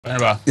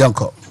Remember?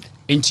 Yanko.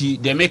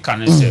 Inti the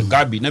mechanic say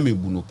Gabi na me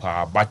bunu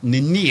pa but ne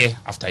nie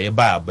after ye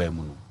buy abemu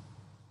no.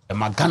 E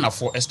magana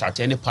for start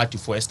any party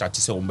for start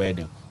say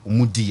ombeden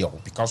omudi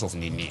because of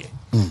ne nie.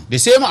 The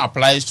same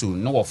applies to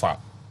no offer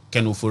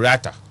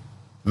Ofori-Atta.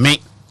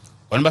 Me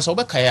when ba so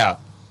be kaya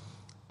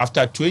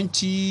after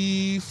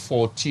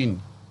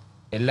 2014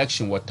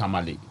 election was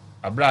tamale.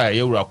 Abra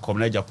yewra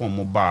come Japan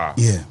mo ba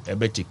e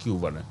be take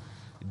over.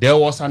 There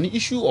was an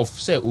issue of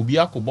say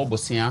Obiako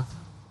Bobosia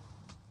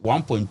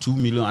 1.2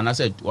 million and I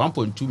said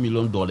 $1.2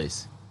 million.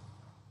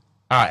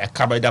 A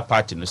Kabeda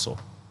party no so.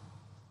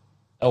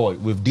 Oh,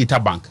 with data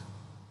bank.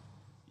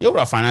 You're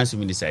a finance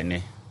minister,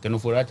 ne?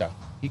 Ofori-Atta.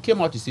 He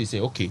came out to say,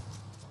 okay,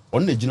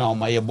 on the general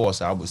my boss,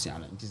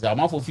 Abosiana. It is a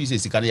month of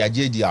fees, can ya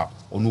JDR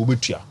on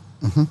Ubetia.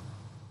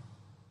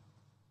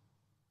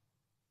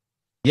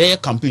 Yeah,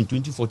 campaign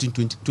 2014,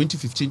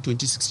 2015,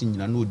 2016, you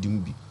know,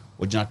 Dimbi.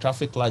 Or general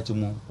traffic light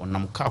mo or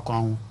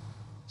Namka.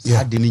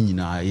 Yeah,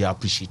 I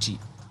appreciate it.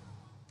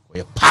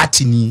 A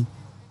party ni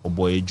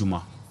boy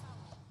Juma.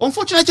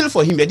 Unfortunately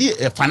for him,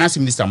 a finance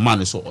minister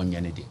man so on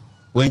yanede.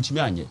 When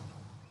Chimianye.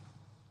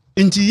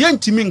 Inti yen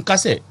Timin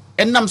Kase,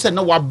 and Nam said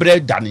no wa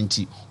bread done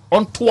inti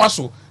on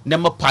Twaso,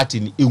 Nema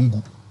party ni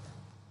Ungu.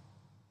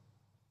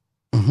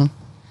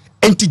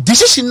 Inti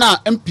decision now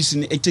MPs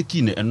in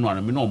Etekine and one,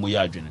 I mean, no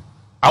Moyajin.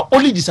 I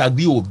only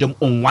disagree with them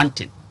on one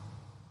thing.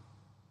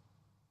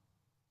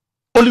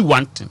 Only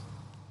one thing.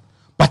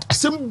 But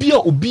Assembly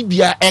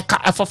Obibia Eka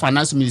Alpha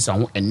finance minister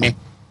and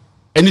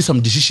any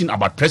some decision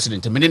about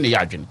president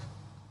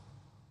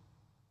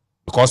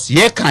because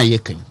ye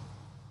can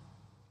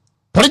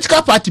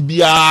political party be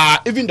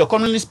even the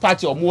Communist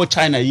Party or more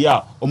China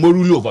or more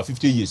rule over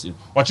 50 years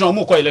or no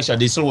more election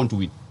they still want to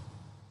win.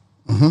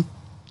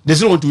 They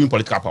still want to win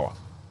political power.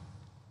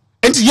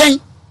 And yen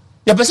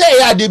ya pese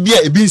they be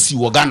a binsi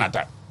wo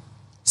Ghana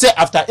say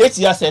after 8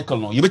 years cycle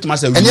no you bet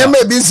myself and you may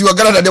binsi wo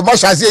Ghana the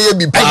most say ye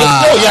be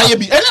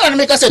and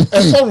make us say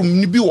a forum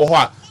ni bi wo ho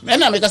a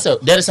and I make us say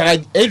there is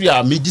an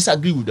area may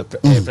disagree with the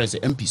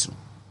president MPs.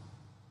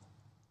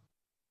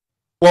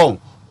 Well,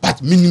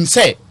 but meaning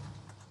say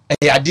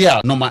a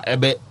idea no ma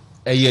ebe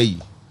ye.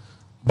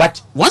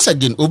 But once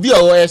again, obi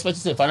o expect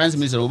say finance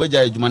minister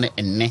obeja adwuma na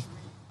enne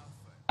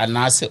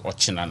anase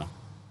ochina no.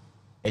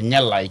 Enya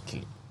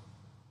likely.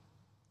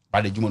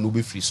 But the adwuma no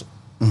be free so.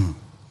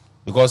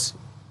 Because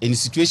in a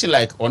situation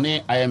like on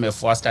IMF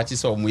for starting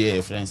some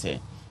way friends say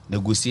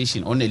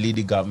negotiation on a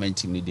leading government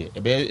team there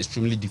it be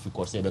extremely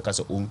difficult say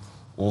because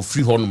or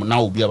free home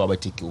now will be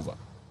about to take over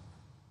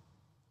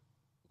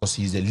because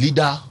he is the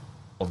leader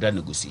of that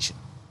negotiation.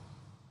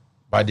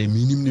 But the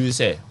minimum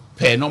say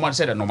pay normal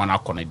say that no man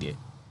akone there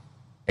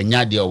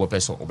enya there or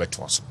person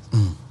obeto so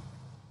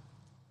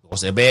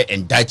because a be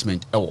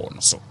indictment e wo no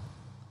so.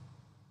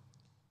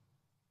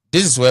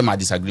 This is where my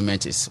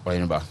disagreement is.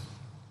 Remember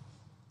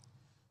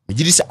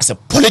as a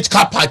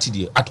political party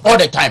there at all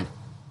the time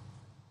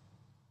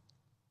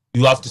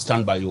you have to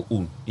stand by your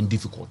own in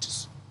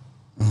difficulties.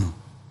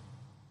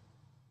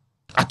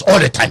 At all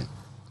the time.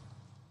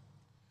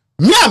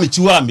 Me am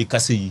tiwa me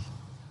kase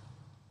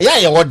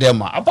ya what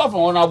them apart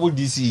from honorable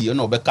DC you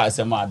know beka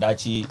asema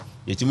adachi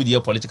yetimi the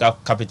political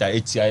capital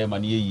ATI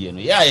man ye no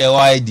ya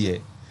why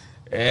there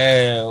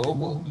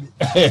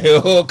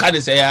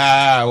can say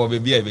ah wo be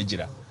bia be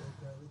gira.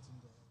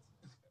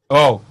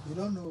 Oh you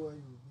don't know why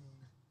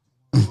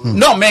you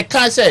no me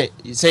can say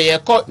you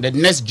call the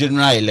next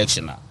general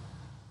election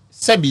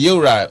Sebi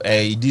Yura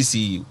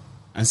DC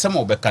and some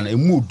of the can a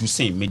mood to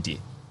say media.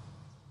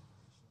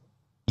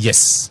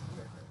 Yes.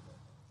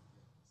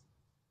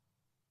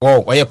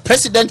 Oh, or a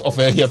president of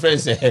a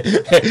friends a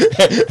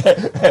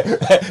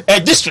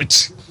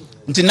district.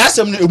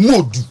 International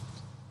mood.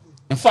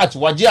 In fact,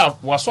 what you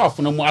was off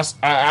no more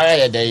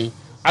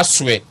I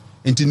swear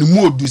into the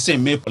mood to say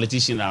me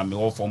politician I'm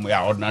all from where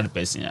ordinary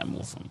person I'm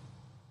more from.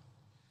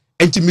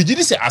 And to me,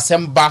 this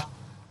assemble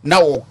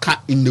now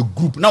in the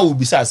group now will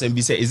be say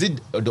is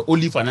it the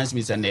only finance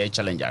minister and the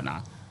challenger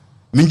now?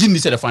 Minjin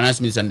said the finance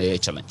minister and the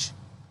challenge.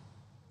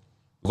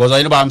 Because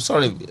I know I'm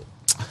sorry.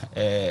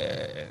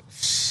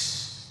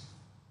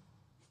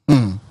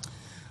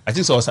 I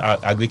think so was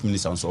a Greek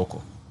minister on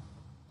Soko.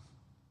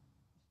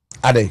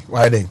 Are they?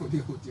 Why are they?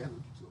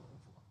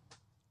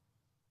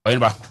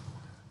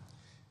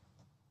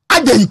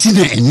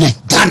 Argentina and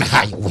Ghana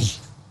highway.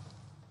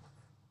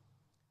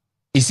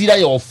 It's either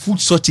your food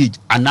shortage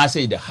and I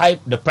say the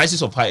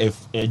prices of high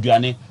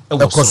Juane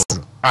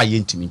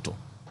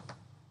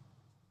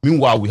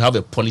meanwhile, we have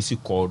a policy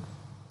called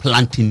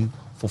planting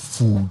for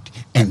food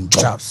and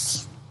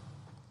jobs.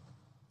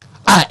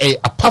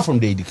 Apart from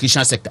the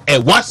education sector,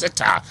 one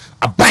sector,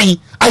 I buy,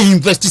 I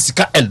invest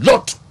a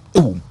lot.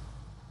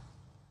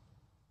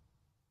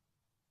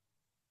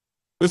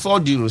 With all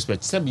due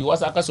respect, Sebi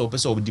was a case of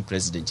person of the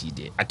president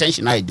here.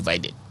 Attention, I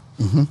divided.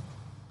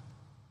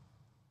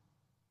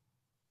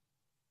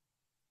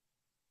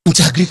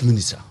 Greek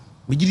minister.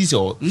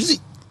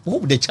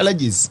 The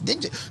challenges.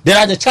 There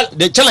are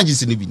the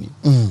challenges in the beginning.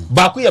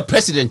 But we are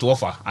president to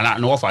offer, and I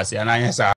offer say, and I answer.